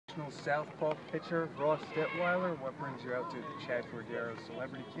Southpaw pitcher Ross Detwiler. What brings you out to the Chad Cordero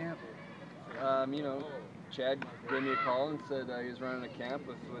Celebrity Camp? You know, Chad gave me a call and said he was running a camp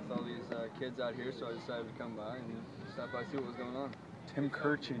with all these kids out here, so I decided to come by and stop by, see what was going on. Tim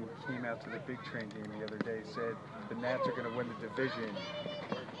Kirchin came out to the Big Train game the other day, said the Nats are going to win the division.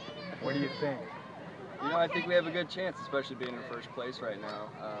 What do you think? You know, I think we have a good chance, especially being in first place right now.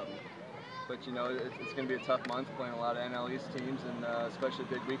 But you know, it's going to be a tough month playing a lot of NL East teams, and especially a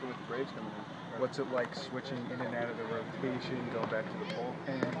big weekend with the Braves coming in. What's it like switching in and out of the rotation, going back to the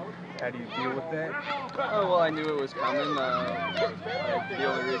bullpen? How do you deal with that? Oh, well, I knew it was coming. The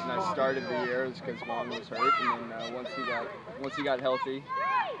only reason I started the year is because Juan was hurt, and then once he got healthy,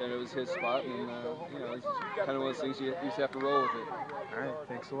 then it was his spot, and you know, it's kind of one of those things you just have to roll with it. All right,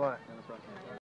 thanks a lot. No problem.